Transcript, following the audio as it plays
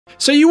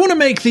So you want to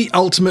make the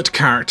ultimate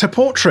character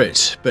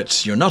portrait,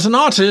 but you're not an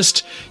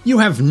artist. You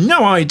have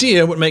no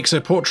idea what makes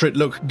a portrait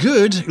look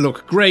good,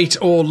 look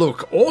great, or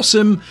look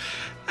awesome.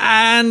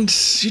 And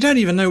you don't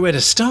even know where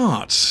to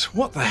start.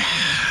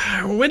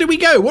 Where do we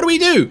go? What do we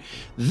do?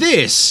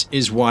 This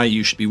is why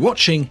you should be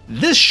watching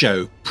this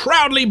show,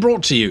 proudly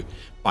brought to you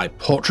by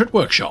Portrait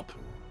Workshop.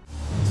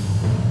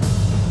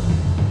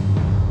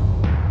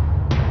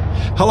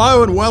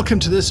 Hello and welcome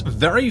to this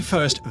very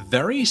first,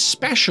 very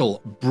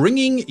special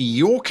Bringing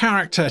Your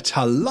Character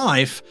to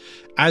Life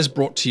as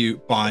brought to you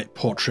by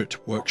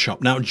Portrait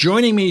Workshop. Now,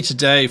 joining me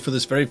today for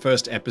this very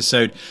first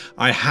episode,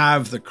 I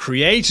have the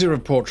creator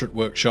of Portrait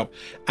Workshop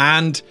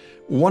and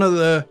one of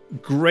the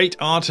great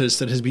artists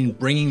that has been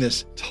bringing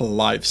this to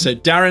life. So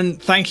Darren,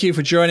 thank you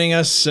for joining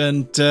us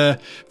and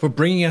for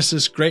bringing us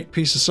this great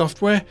piece of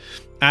software.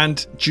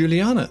 And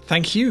Juliana,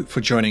 thank you for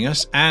joining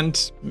us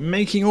and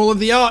making all of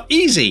the art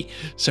easy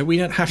so we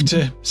don't have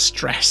to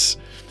stress.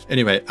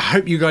 Anyway, I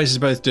hope you guys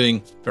are both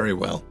doing very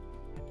well.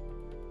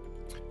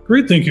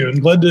 Great, thank you. I'm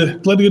glad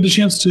to get the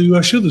chance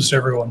to show this to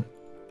everyone.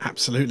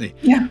 Absolutely.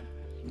 Yeah.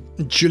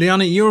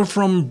 Juliana, you're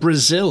from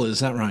Brazil,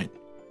 is that right?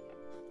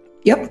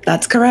 Yep,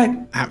 that's correct.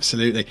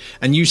 Absolutely.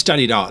 And you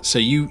studied art, so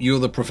you're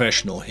the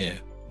professional here.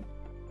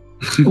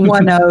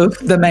 One of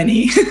the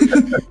many.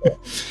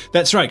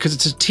 That's right, because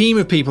it's a team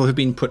of people who've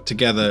been put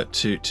together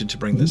to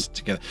bring this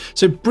together.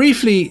 So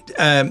briefly,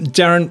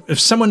 Darren, if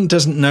someone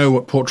doesn't know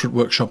what Portrait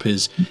Workshop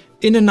is,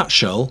 in a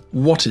nutshell,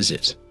 what is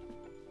it?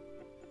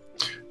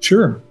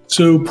 Sure.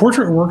 So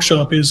Portrait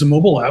Workshop is a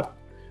mobile app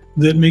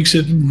that makes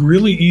it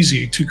really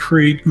easy to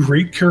create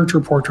great character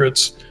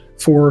portraits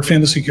for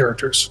fantasy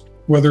characters.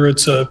 Whether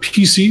it's a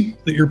PC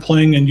that you're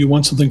playing and you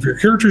want something for your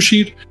character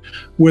sheet,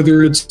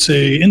 whether it's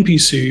a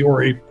NPC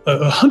or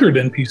 100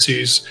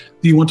 NPCs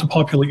that you want to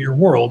populate your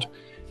world,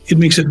 it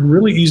makes it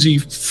really easy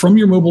from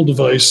your mobile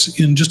device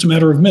in just a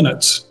matter of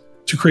minutes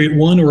to create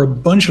one or a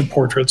bunch of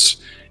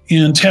portraits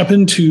and tap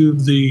into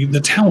the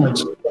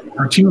talent of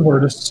our team of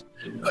artists,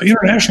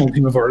 international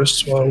team of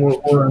artists.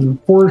 We're on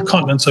 4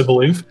 continents, I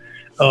believe,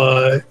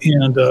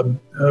 and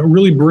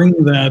really bring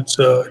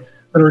that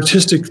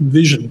artistic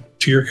vision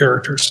to your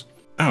characters.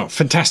 Oh,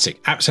 fantastic.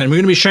 Absolutely. We're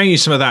going to be showing you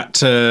some of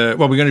that.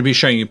 We're going to be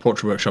showing you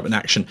Portrait Workshop in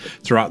action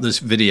throughout this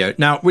video.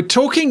 Now, we're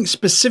talking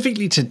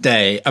specifically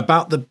today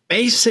about the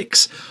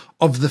basics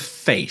of the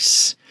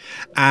face.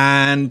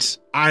 And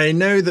I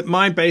know that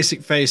my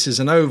basic face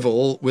is an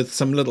oval with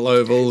some little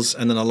ovals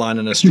and then a line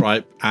and a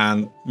stripe.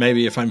 And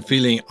maybe if I'm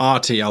feeling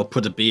arty, I'll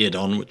put a beard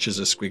on, which is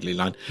a squiggly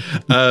line.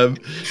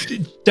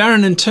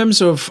 Darren, in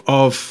terms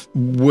of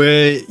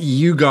where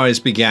you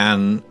guys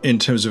began in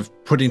terms of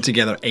putting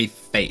together a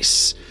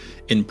face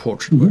in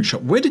Portrait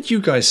Workshop, where did you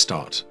guys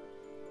start?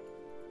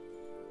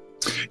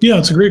 Yeah,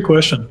 it's a great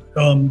question.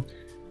 One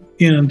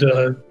of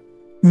the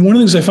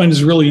things I find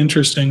is really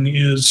interesting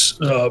is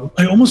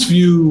I almost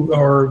view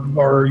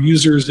our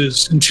users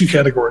as in 2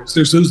 categories.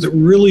 There's those that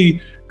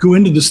really go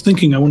into this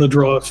thinking, I want to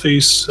draw a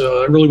face,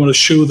 I really want to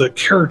show the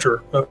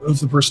character of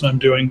the person I'm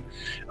doing,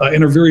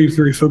 and are very,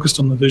 very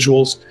focused on the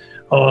visuals.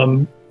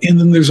 And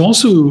then there's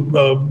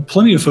also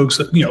plenty of folks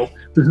that,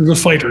 this is a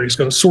fighter, he's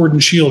got a sword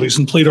and shield, he's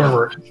in plate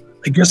armor.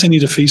 I guess I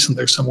need a face in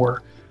there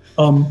somewhere.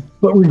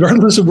 But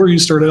regardless of where you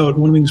start out,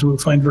 one of the things we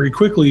find very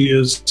quickly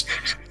is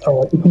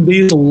it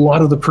conveys a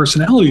lot of the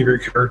personality of your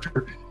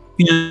character.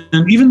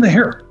 And even the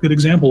hair, good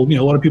example.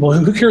 A lot of people,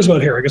 who cares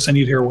about hair? I guess I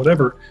need hair, or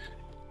whatever.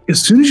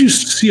 As soon as you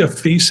see a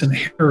face and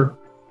hair,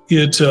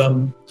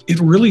 it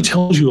really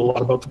tells you a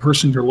lot about the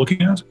person you're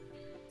looking at.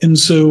 And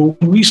so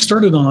when we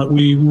started on it,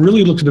 we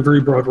really looked at a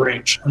very broad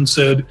range and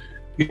said,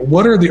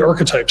 what are the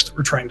archetypes that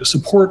we're trying to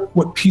support?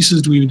 What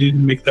pieces do we need to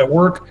make that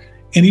work?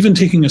 And even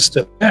taking a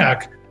step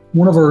back,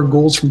 one of our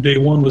goals from day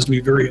one was to be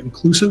very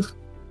inclusive.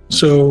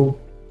 So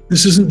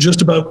this isn't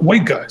just about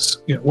white guys.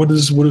 What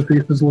do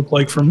faces look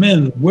like for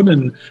men,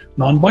 women,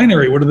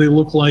 non-binary? What do they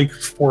look like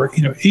for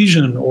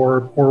Asian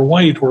or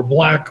white or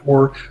black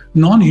or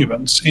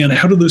non-humans? And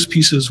how do those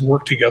pieces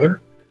work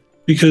together?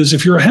 Because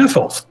if you're a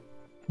half-elf,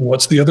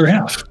 what's the other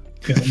half?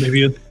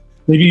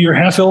 Maybe you're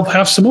half-elf,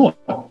 half Samoan.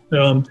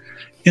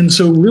 And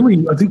so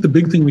really, I think the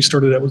big thing we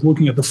started at was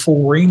looking at the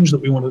full range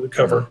that we wanted to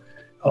cover.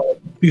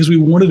 Because we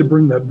wanted to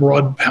bring that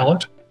broad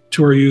palette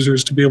to our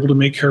users to be able to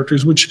make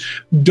characters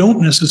which don't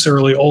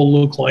necessarily all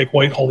look like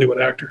white Hollywood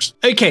actors.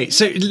 Okay,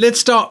 so let's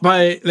start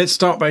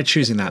by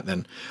choosing that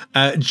then.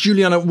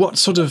 Juliana, what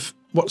sort of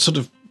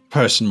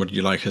person would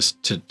you like us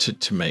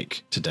to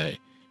make today,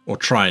 or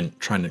try and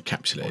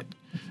encapsulate?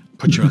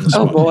 Put you on the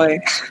spot. Oh boy.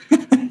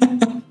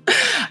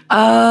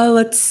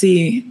 Let's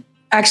see.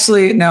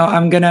 Actually, no,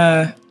 I'm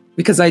gonna,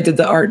 because I did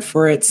the art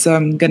for it, so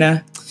I'm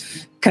gonna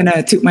kind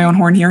of toot my own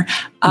horn here.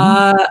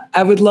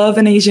 I would love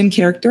an Asian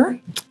character.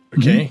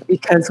 Okay.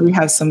 Because we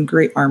have some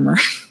great armor.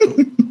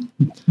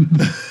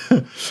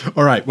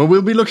 All right. Well,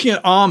 we'll be looking at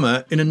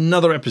armor in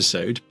another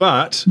episode,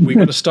 but we've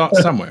got to start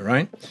somewhere,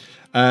 right?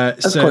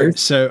 Of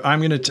course. So I'm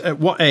going to,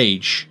 what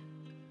age?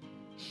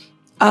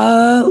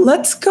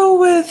 Let's go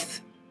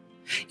with,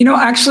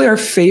 actually our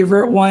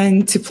favorite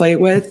one to play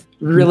with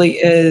really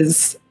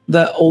is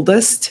the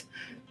oldest.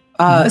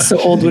 So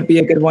old would be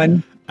a good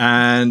one.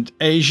 And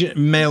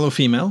Asian, male or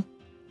female?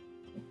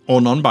 Or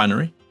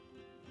non-binary?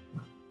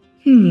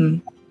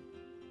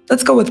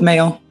 Let's go with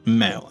male.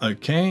 Male,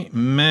 okay.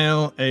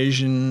 Male,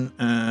 Asian,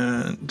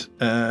 and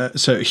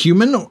so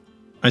human,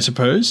 I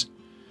suppose.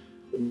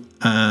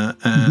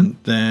 And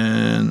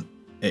then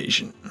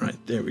Asian. Right,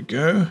 there we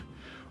go.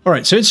 All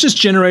right, so it's just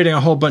generating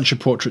a whole bunch of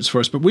portraits for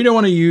us, but we don't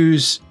want to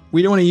use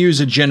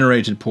a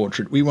generated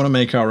portrait. We want to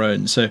make our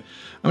own. So I'm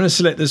going to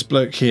select this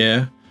bloke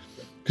here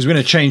because we're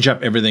going to change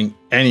up everything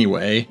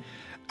anyway.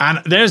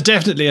 And there's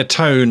definitely a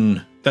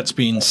tone that's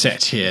been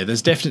set here.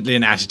 There's definitely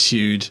an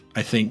attitude,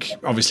 I think,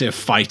 obviously a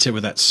fighter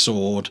with that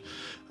sword.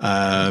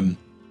 But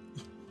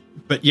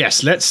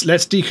yes, let's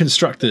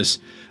deconstruct this.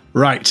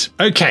 Right.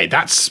 Okay,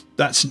 that's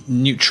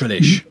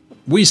neutral-ish.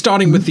 We're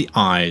starting with the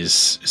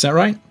eyes. Is that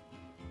right?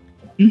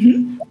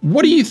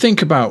 What do you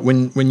think about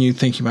when you're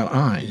thinking about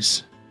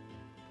eyes?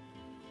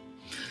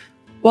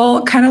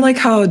 Well, kind of like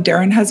how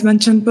Darren has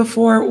mentioned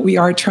before, we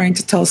are trying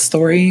to tell a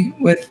story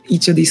with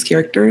each of these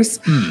characters.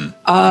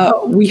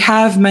 We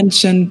have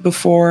mentioned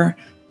before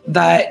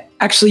that,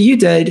 actually you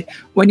did,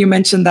 when you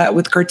mentioned that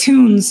with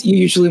cartoons, you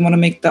usually want to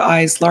make the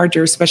eyes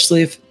larger,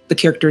 especially if the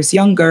character is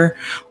younger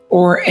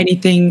or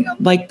anything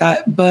like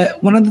that.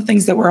 But one of the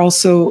things that we're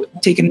also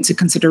taking into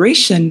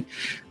consideration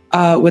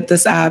with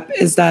this app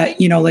is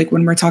that, like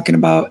when we're talking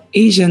about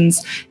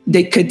Asians,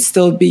 they could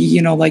still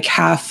be, like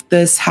half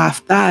this,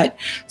 half that.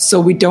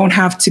 So we don't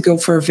have to go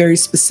for a very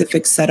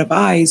specific set of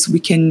eyes. We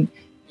can,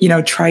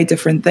 try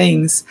different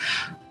things.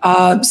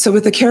 So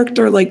with a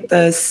character like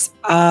this,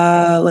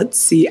 let's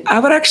see, I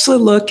would actually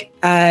look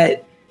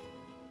at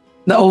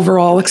the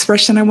overall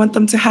expression I want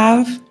them to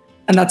have.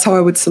 And that's how I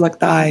would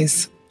select the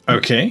eyes.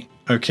 Okay.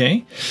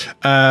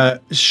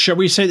 Shall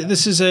we say that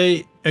this is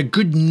a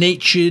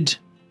good-natured,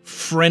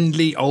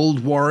 friendly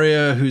old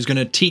warrior who's going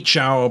to teach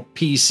our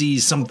PCs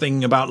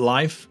something about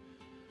life?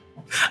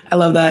 I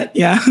love that.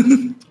 Yeah.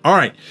 All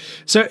right.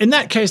 So in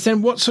that case,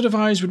 then, what sort of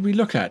eyes would we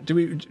look at? Do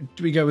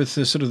we go with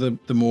the sort of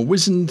the more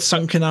wizened,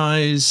 sunken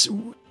eyes?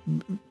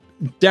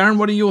 Darren,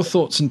 what are your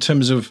thoughts in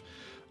terms of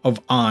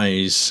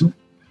eyes?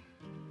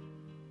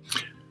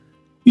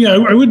 Yeah,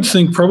 I would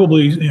think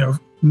probably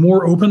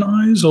more open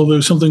eyes, although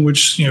something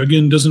which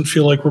again doesn't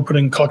feel like we're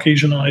putting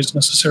Caucasian eyes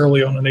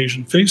necessarily on an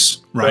Asian face.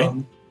 Right.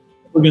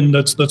 Again,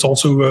 that's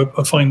also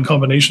a fine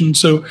combination.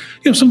 So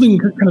something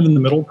kind of in the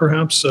middle,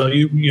 perhaps.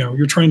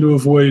 You're trying to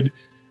avoid.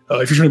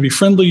 If you're trying to be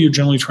friendly, you're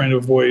generally trying to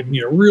avoid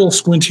real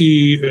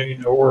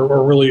squinty,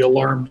 or really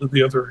alarmed at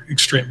the other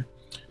extreme.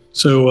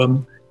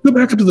 So go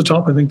back up to the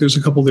top. I think there's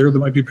a couple there that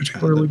might be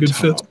particularly good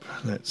fit.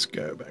 Let's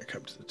go back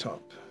up to the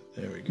top.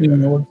 There we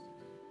go.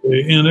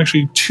 And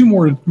actually, 2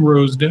 more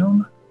rows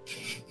down.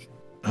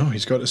 Oh,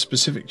 he's got a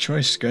specific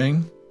choice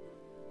going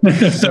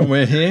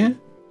somewhere here.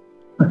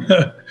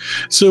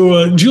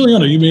 So,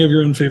 Juliana, you may have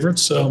your own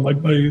favorites.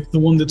 The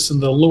one that's in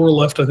the lower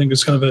left, I think,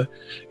 is kind of a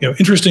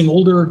interesting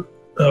older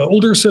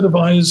set of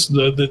eyes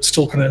that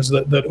still kind of has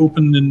that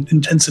open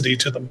intensity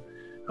to them.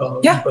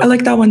 I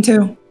like that one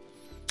too.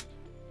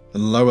 The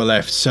lower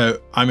left. So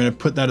I'm going to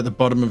put that at the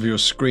bottom of your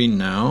screen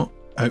now.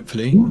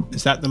 Hopefully,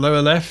 is that the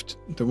lower left?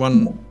 The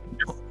one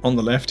on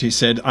the left? He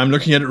said, "I'm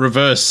looking at it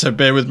reverse, so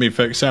bear with me,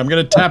 folks." So I'm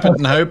going to tap it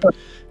and hope.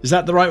 Is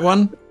that the right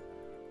one?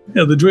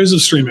 Yeah, the joys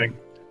of streaming.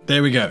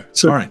 There we go.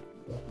 So, all right.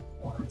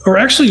 Or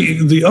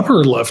actually, the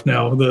upper left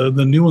now, the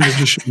new one that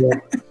just showed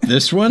up.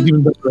 This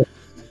one?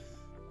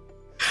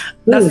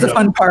 That's the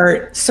fun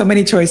part. So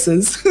many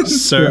choices.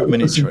 So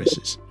many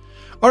choices.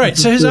 All right,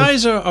 so his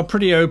eyes are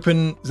pretty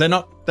open. They're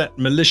not that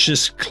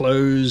malicious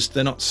closed.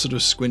 They're not sort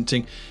of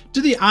squinting.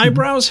 Do the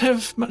eyebrows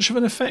have much of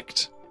an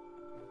effect?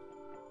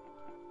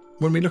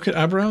 When we look at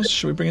eyebrows,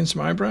 should we bring in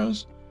some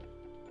eyebrows?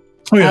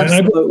 Oh, yeah.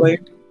 Absolutely.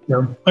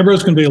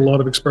 Eyebrows can be a lot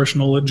of expression.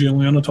 I'll let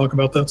Giuliano talk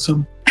about that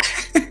some.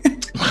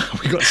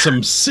 We got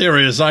some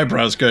serious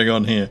eyebrows going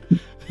on here.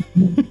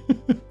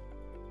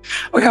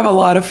 We have a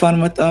lot of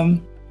fun with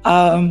them.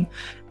 Well,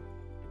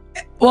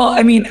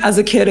 I mean, as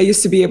a kid, I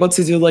used to be able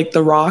to do like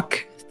the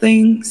rock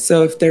thing.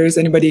 So if there's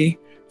anybody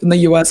from the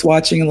US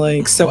watching,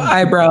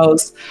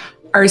 eyebrows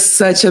are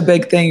such a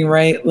big thing,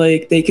 right?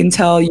 Like they can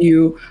tell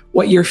you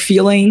what you're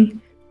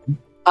feeling.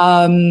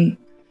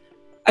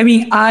 I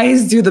mean,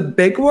 eyes do the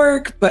big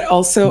work, but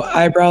also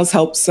eyebrows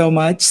help so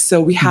much.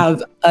 So we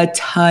have a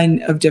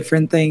ton of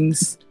different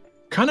things.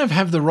 Kind of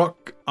have the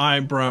rock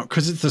eyebrow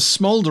because it's the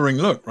smoldering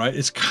look, right?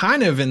 It's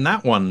kind of in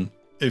that one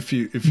if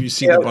you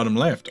see the bottom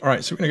left. All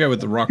right, so we're gonna go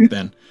with the rock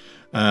then.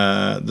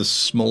 The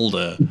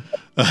smolder.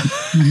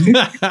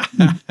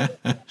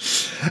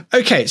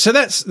 Okay, so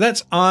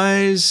that's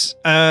eyes.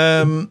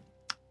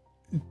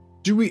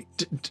 Do we?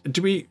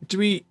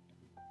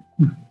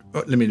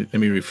 Oh, let me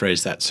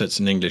rephrase that so it's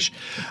in English.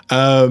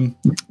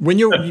 When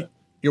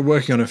you're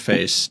working on a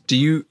face, do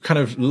you kind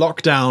of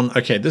lock down,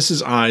 okay, this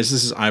is eyes,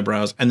 this is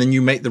eyebrows, and then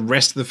you make the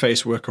rest of the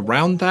face work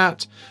around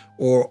that?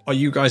 Or are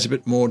you guys a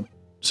bit more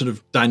sort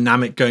of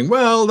dynamic going,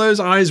 well, those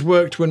eyes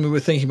worked when we were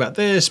thinking about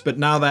this, but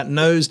now that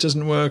nose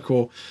doesn't work,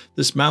 or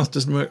this mouth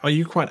doesn't work? Are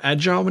you quite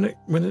agile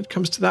when it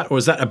comes to that? Or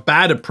is that a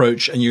bad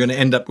approach and you're going to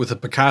end up with a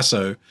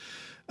Picasso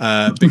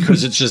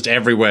because it's just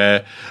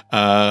everywhere?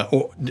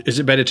 Or is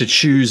it better to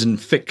choose and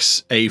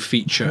fix a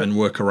feature and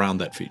work around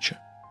that feature?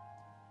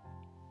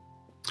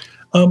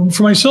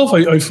 For myself,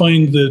 I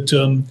find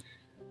that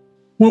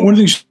one of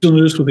the things you'll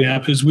notice with the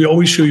app is we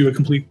always show you a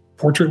complete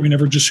portrait. We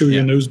never just show you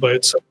a nose by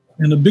itself.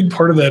 And a big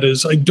part of that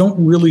is I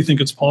don't really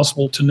think it's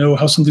possible to know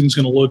how something's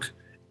going to look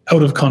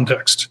out of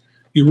context.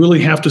 You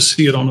really have to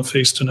see it on a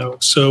face to know.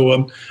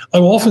 So I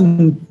will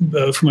often,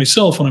 for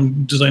myself, when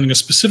I'm designing a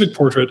specific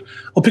portrait,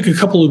 I'll pick a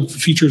couple of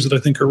features that I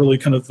think are really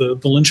kind of the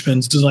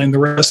linchpins, design the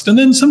rest. And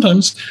then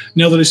sometimes,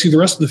 now that I see the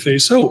rest of the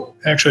face, oh,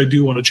 actually, I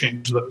do want to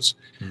change those.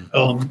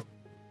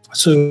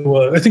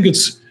 So I think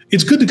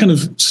it's good to kind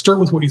of start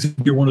with what you think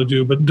you want to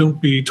do, but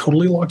don't be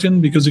totally locked in,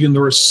 because again,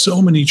 there are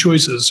so many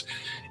choices.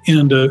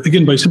 And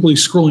again, by simply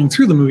scrolling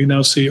through the movie,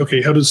 now see,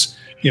 okay, how do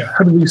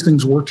these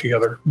things work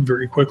together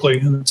very quickly?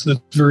 And that's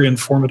very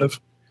informative.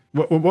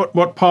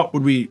 What part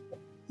would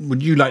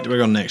you like to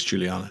work on next,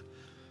 Juliana?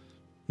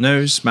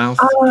 Nose, mouth,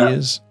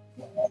 ears?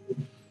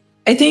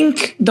 I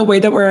think the way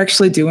that we're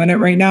actually doing it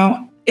right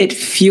now, it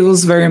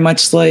feels very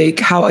much like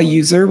how a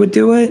user would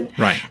do it.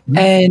 Right.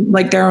 And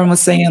like Darren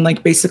was saying,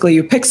 like basically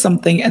you pick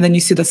something and then you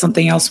see that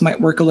something else might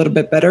work a little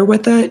bit better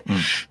with it.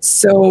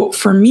 So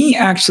for me,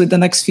 actually, the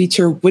next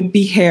feature would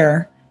be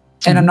hair.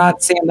 And I'm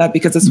not saying that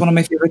because it's one of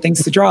my favorite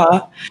things to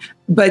draw,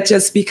 but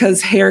just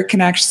because hair can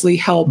actually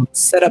help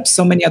set up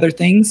so many other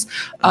things.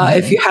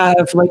 If you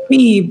have, like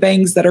me,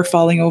 bangs that are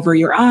falling over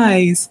your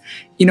eyes,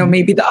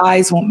 maybe the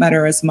eyes won't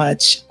matter as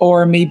much,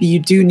 or maybe you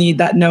do need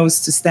that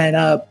nose to stand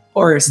up.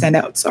 Or stand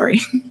out,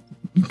 sorry.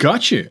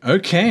 Got you.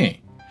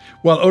 Okay.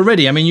 Well,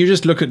 already, I mean, you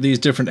just look at these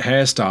different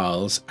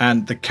hairstyles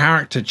and the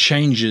character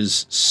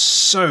changes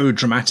so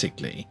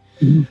dramatically.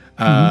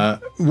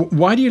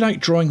 Why do you like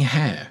drawing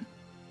hair?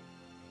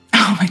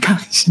 Oh my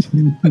gosh.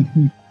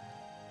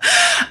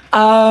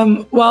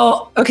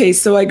 Well, okay,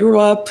 so I grew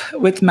up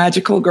with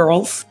magical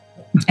girls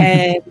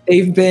and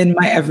they've been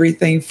my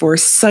everything for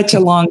such a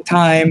long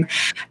time.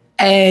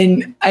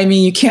 And I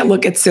mean, you can't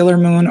look at Sailor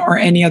Moon or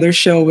any other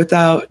show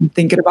without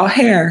thinking about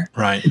hair.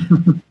 Right.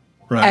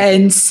 Right.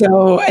 And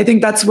so I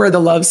think that's where the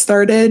love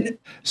started.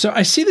 So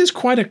I see there's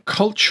quite a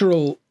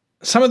cultural,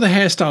 some of the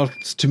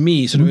hairstyles to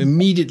me sort of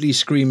immediately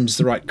screams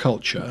the right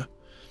culture.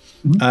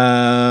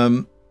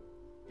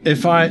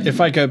 If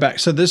I go back,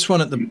 so this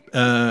one at the,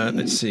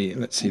 let's see,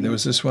 there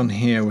was this one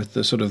here with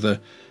the sort of the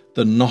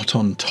knot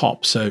on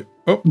top. So,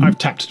 I've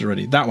tapped it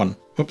already. That one.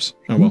 Oops.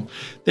 Oh, well,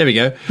 there we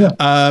go. Yeah.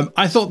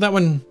 I thought that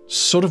one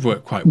sort of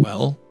worked quite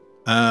well.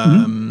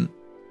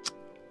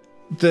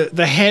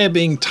 The hair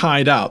being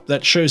tied up,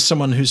 that shows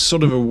someone who's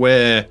sort of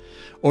aware,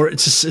 or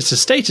it's a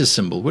status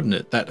symbol, wouldn't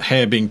it? That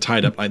hair being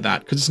tied up like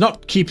that, because it's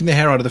not keeping the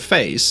hair out of the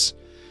face,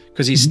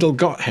 because he's still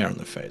got hair on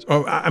the face.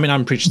 Oh, I mean,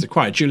 I'm preaching to the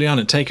choir.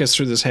 Juliana, take us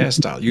through this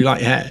hairstyle. You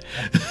like hair.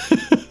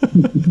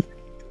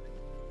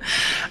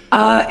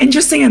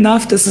 Interesting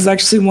enough, this is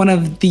actually one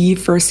of the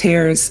first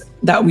hairs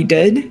that we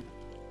did.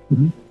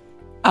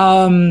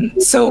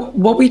 So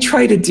what we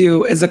try to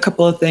do is a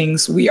couple of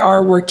things. We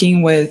are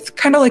working with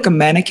kind of like a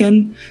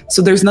mannequin.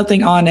 So there's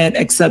nothing on it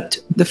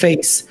except the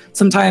face.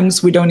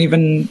 Sometimes we don't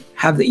even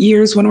have the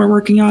ears when we're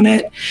working on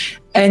it.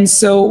 And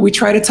so we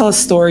try to tell a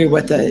story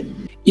with it.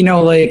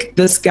 Like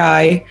this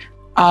guy,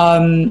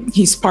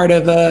 he's part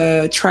of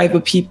a tribe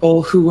of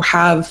people who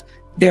have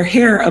their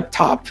hair up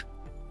top.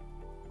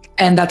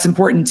 And that's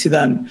important to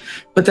them.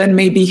 But then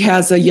maybe he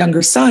has a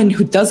younger son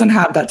who doesn't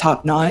have that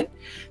top knot,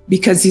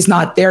 because he's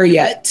not there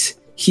yet.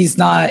 He's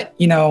not,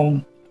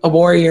 a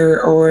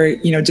warrior or,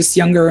 just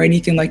younger or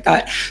anything like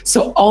that.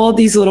 So all of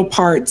these little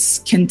parts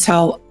can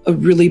tell a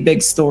really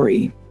big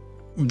story.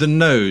 The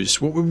nose,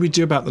 what would we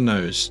do about the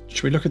nose?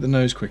 Should we look at the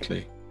nose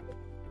quickly?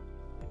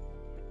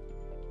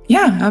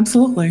 Yeah,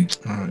 absolutely.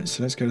 All right,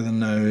 so let's go to the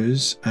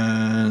nose.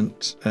 And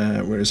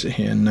where is it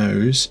here?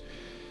 Nose.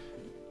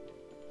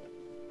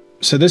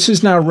 So this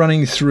is now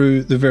running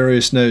through the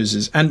various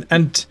noses.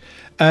 And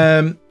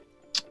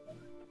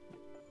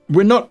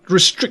we're not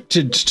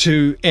restricted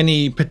to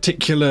any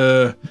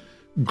particular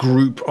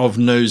group of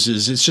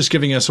noses. It's just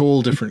giving us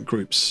all different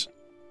groups,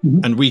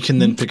 and we can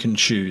then pick and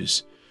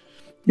choose.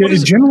 Yeah,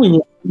 it's generally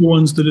the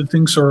ones that it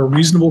thinks are a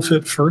reasonable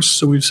fit first.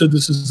 So we've said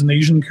this is an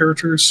Asian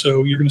character,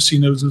 so you're going to see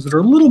noses that are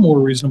a little more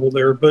reasonable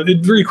there. But it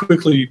very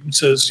quickly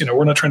says,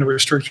 we're not trying to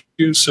restrict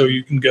you, so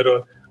you can get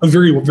a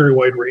very, very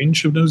wide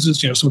range of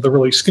noses. Some of the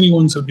really skinny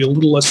ones would be a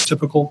little less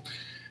typical.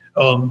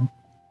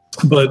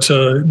 But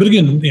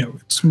again,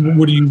 it's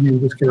what do you view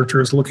this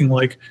character as looking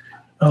like?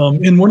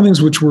 And one of the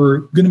things which we're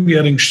going to be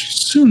adding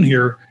soon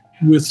here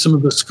with some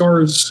of the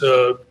scars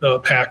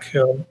pack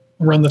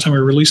around the time we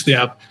release the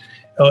app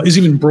is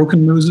even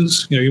broken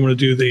noses. You want to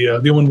do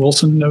the Owen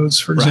Wilson nose,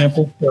 for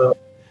example,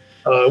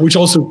 which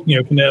also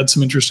can add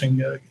some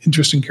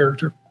interesting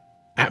character.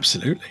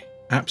 Absolutely,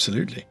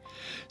 absolutely.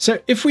 So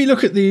if we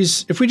look at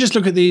these, if we just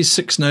look at these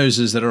 6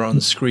 noses that are on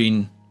the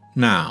screen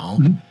now.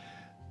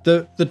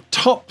 The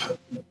top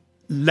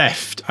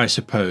left, I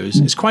suppose,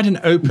 is quite an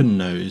open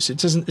nose.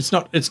 It's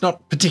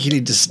not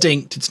particularly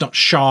distinct. It's not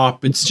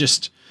sharp. It's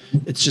just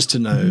a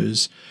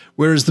nose.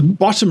 Whereas the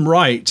bottom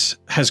right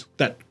has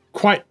that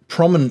quite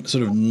prominent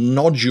sort of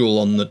nodule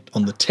on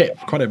the tip,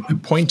 quite a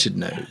pointed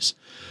nose.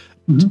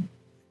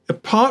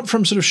 Apart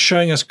from sort of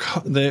showing us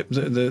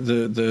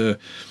the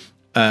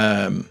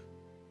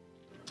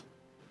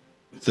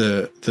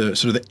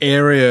sort of the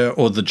area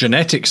or the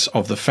genetics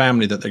of the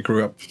family that they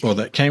grew up or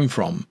that came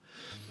from,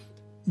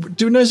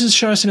 do noses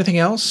show us anything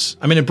else?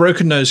 I mean, a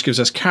broken nose gives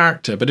us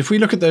character, but if we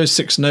look at those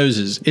 6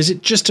 noses, is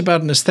it just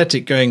about an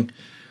aesthetic going,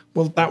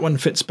 well, that one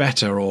fits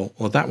better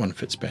or that one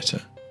fits better?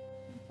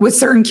 With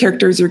certain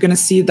characters, you're going to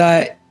see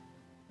that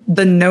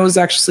the nose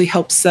actually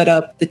helps set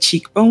up the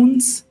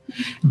cheekbones.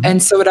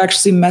 And so it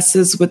actually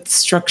messes with the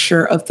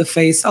structure of the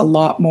face a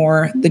lot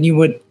more than you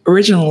would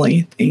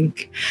originally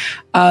think,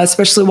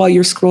 especially while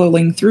you're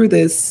scrolling through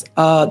this.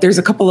 There's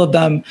a couple of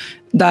them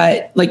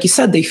that, like you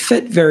said, they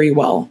fit very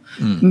well.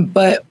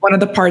 But one of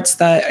the parts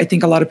that I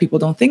think a lot of people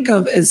don't think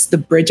of is the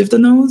bridge of the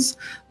nose.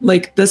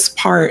 Like this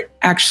part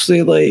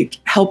actually like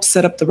helps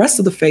set up the rest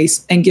of the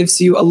face and gives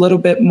you a little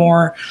bit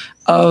more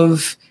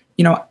of,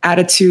 you know,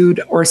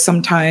 attitude, or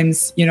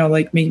sometimes, you know,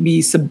 like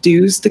maybe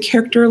subdues the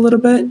character a little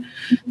bit.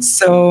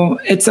 So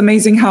it's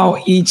amazing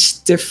how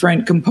each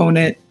different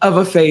component of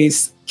a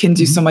face can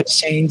do so much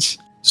change.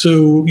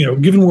 So, you know,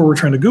 given where we're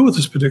trying to go with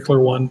this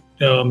particular one,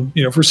 you know,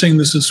 if we're saying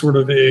this is sort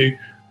of a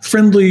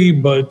friendly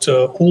but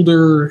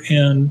older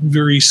and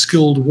very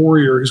skilled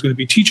warrior who's going to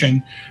be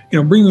teaching,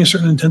 you know, bringing a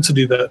certain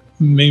intensity that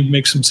may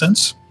make some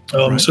sense.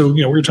 So,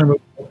 you know, we were talking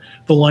about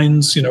the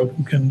lines, you know,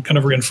 can kind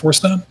of reinforce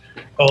that.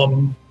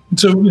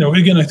 So, you know,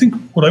 again, I think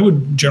what I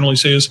would generally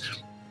say is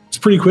it's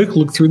pretty quick.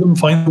 Look through them,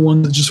 find the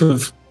one that just sort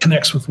of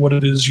connects with what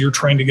it is you're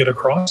trying to get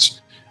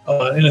across.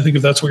 And I think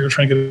if that's what you're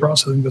trying to get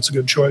across, I think that's a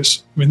good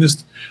choice. I mean,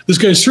 this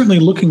guy's certainly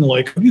looking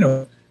like, you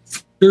know,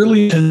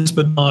 fairly intense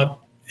but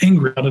not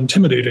angry, not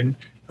intimidating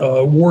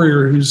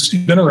warrior who's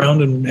been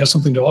around and has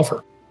something to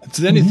offer. Is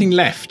there anything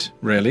left,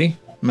 really?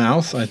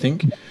 Mouth, I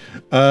think.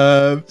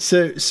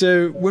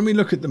 So when we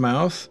look at the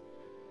mouth,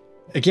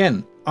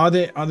 again,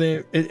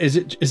 is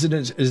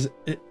it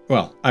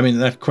well, I mean,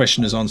 that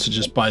question is answered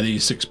just by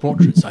these 6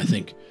 portraits, I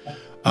think.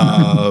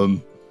 A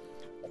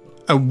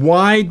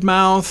wide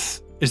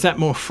mouth, is that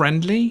more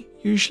friendly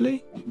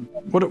usually?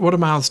 What do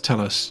mouths tell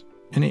us?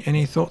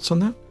 Any thoughts on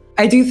that?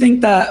 I do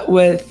think that,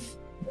 with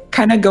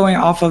kind of going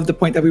off of the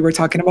point that we were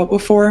talking about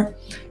before,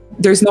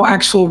 there's no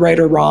actual right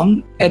or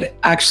wrong. It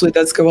actually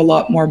does go a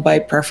lot more by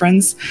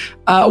preference.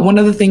 One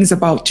of the things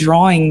about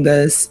drawing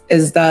this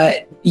is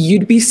that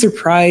you'd be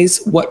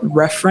surprised what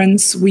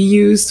reference we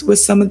use with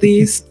some of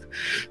these.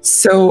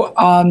 So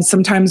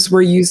sometimes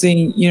we're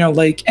using, you know,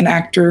 like an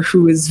actor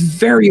who is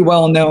very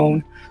well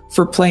known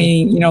for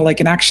playing, you know, like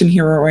an action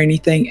hero or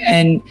anything,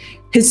 and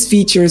his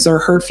features or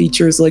her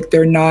features, like,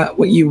 they're not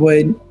what you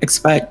would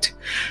expect.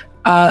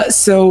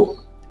 So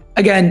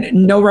again,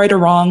 no right or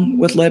wrong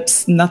with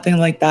lips, nothing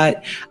like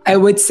that. I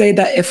would say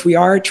that if we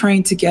are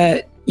trying to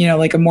get, you know,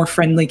 like a more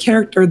friendly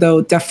character,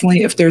 though,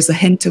 definitely if there's a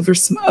hint of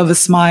a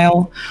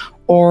smile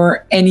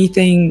or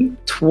anything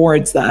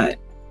towards that.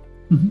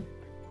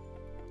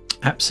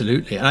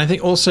 Absolutely. And I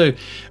think also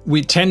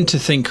we tend to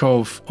think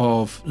of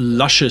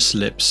luscious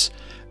lips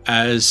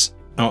as,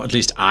 or at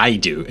least I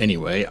do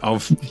anyway,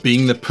 of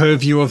being the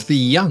purview of the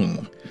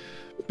young,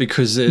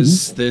 because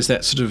there's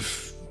that sort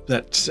of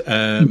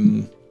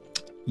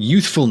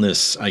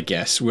youthfulness, I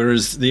guess.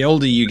 Whereas the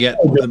older you get,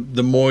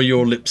 the more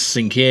your lips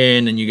sink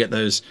in, and you get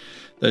those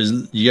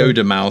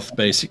Yoda mouth,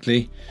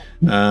 basically.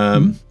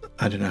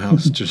 I don't know how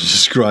else to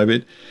describe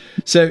it.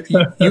 So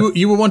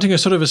you were wanting a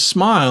sort of a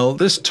smile.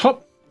 This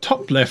top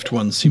left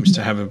one seems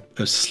to have a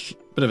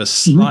bit of a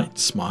slight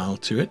smile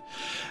to it.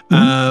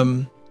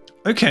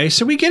 Okay,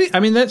 so we get it. I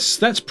mean,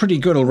 that's pretty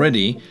good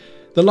already.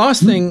 The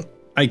last thing,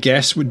 I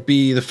guess, would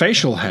be the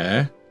facial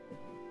hair,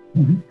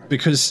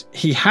 because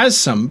he has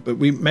some, but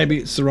maybe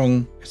it's the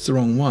wrong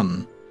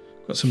one.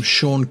 Got some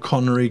Sean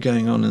Connery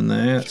going on in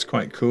there. That's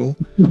quite cool.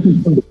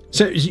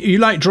 So you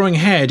like drawing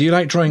hair? Do you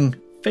like drawing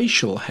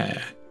facial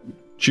hair,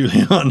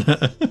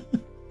 Juliana?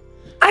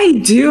 I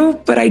do,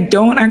 but I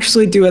don't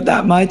actually do it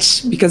that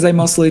much because I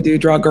mostly do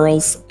draw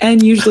girls,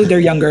 and usually they're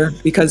younger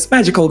because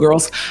magical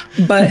girls,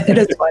 but it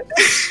is fun.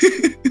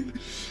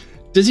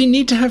 Does he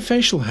need to have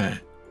facial hair?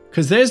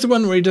 Because there's the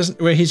one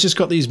where he's just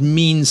got these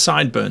mean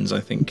sideburns, I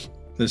think.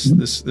 This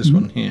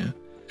one here.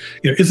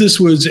 You know, if this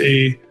was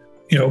a,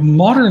 you know,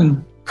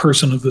 modern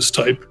person of this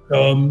type,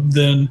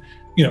 then,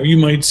 you know, you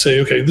might say,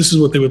 okay, this is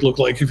what they would look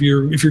like. If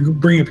you're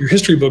bringing up your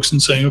history books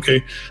and saying,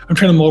 okay, I'm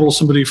trying to model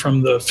somebody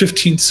from the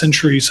 15th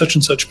century, such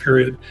and such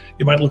period,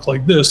 it might look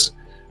like this.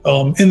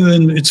 And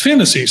then it's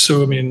fantasy.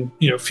 So, I mean,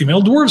 you know,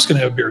 female dwarves can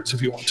have beards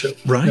if you want to.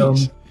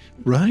 Right.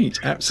 Right.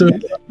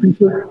 Absolutely.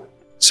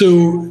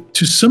 So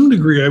to some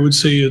degree, I would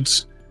say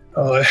it's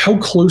how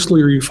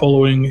closely are you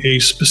following a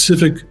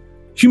specific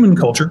human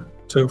culture?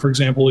 So, for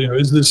example,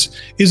 is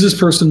this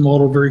person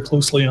modeled very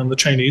closely on the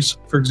Chinese,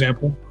 for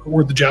example,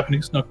 or the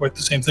Japanese? Not quite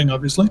the same thing,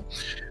 obviously.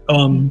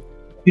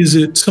 Is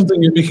it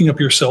something you're making up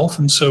yourself?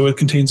 And so it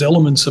contains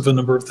elements of a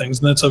number of things.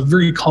 And that's a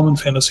very common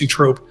fantasy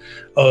trope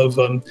of,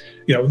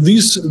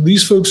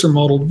 these folks are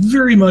modeled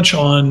very much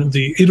on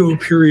the Edo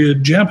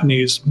period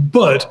Japanese,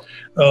 but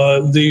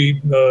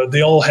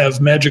they all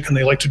have magic and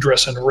they like to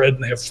dress in red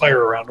and they have fire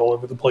around all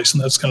over the place.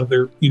 And that's kind of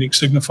their unique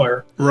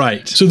signifier.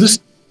 Right.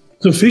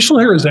 So facial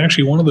hair is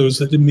actually one of those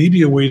that it may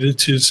be a way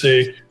to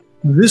say,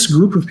 this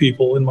group of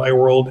people in my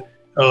world,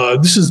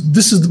 this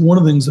is one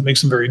of the things that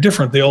makes them very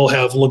different. They all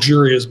have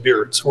luxurious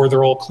beards, or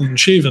they're all clean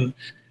shaven,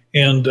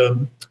 and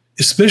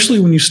especially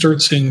when you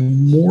start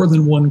seeing more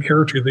than one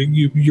character, that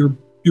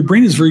your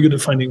brain is very good at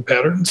finding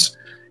patterns,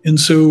 and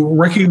so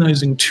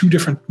recognizing two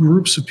different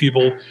groups of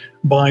people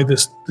by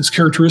this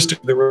characteristic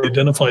that really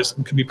identifies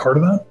them can be part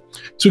of that.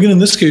 So again, in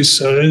this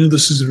case, I know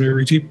this is a very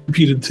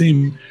repeated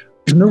theme.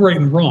 There's no right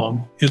and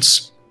wrong.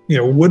 It's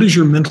what is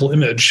your mental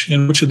image,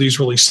 and which of these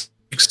really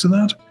sticks to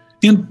that.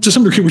 And to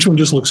some degree, which one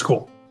just looks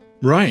cool?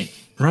 Right.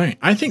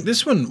 I think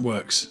this one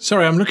works.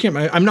 Sorry, I'm looking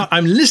at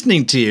I'm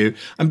listening to you.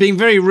 I'm being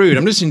very rude.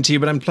 I'm listening to you,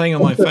 but I'm playing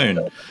on my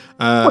phone.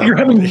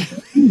 You're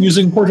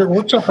using Portrait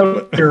Workshop. How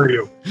dare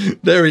you?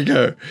 There we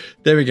go.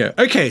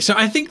 Okay, so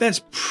I think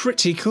that's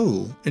pretty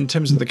cool in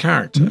terms of the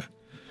character.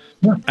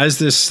 Yeah. As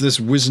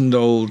this wizened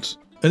old,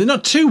 and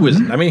not too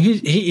wizened. I mean,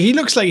 he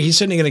looks like he's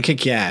certainly going to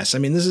kick your ass. I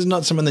mean, this is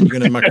not someone that you're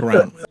going to muck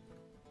around with.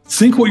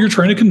 Think what you're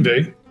trying to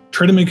convey.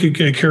 Try to make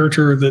a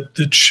character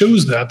that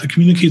shows that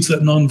communicates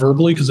that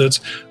non-verbally, because that's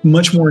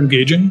much more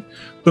engaging,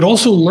 but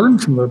also learn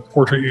from the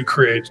portrait you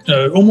create.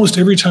 Almost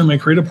every time I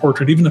create a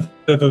portrait, even if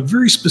I have a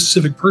very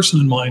specific person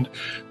in mind,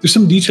 there's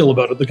some detail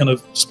about it that kind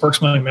of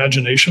sparks my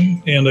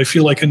imagination, and I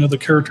feel like I know the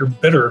character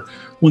better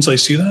once I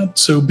see that.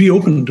 So be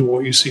open to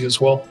what you see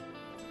as well.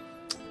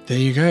 There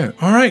you go.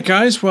 All right,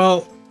 guys.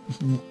 Well,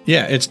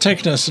 yeah, it's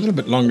taken us a little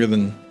bit longer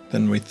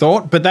than we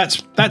thought, but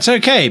that's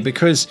okay,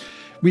 because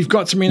we've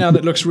got something now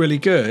that looks really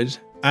good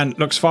and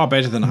looks far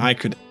better than I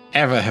could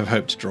ever have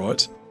hoped to draw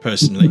it,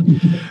 personally.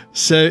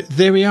 So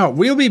there we are.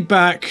 We'll be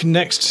back in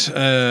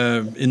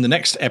the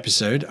next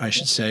episode, I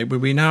should say, where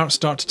we now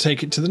start to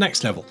take it to the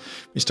next level.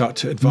 We start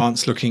to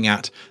advance looking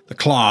at the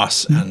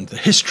class and the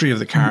history of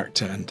the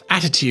character and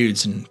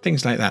attitudes and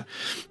things like that.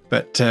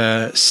 But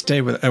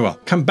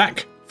come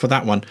back for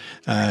that one.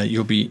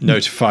 You'll be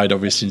notified,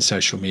 obviously, in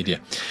social media.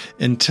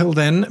 Until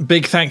then,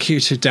 big thank you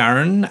to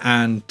Darren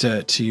and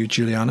to you,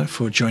 Juliana,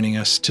 for joining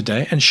us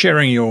today and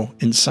sharing your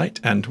insight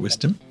and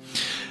wisdom.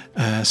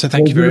 So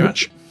thank you very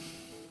much.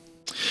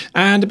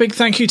 And a big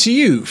thank you to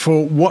you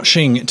for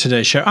watching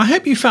today's show. I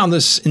hope you found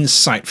this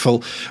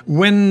insightful.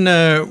 When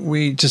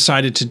we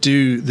decided to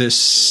do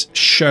this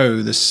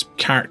show, this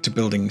character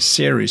building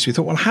series, we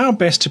thought, well, how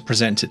best to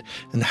present it?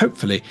 And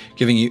hopefully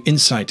giving you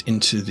insight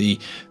into the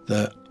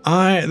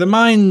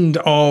mind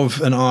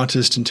of an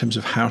artist in terms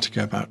of how to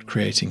go about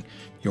creating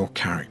your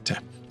character.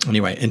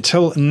 Anyway,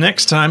 until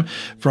next time,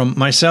 from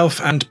myself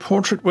and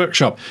Portrait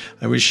Workshop,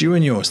 I wish you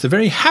and yours the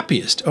very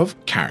happiest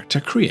of character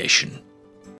creation.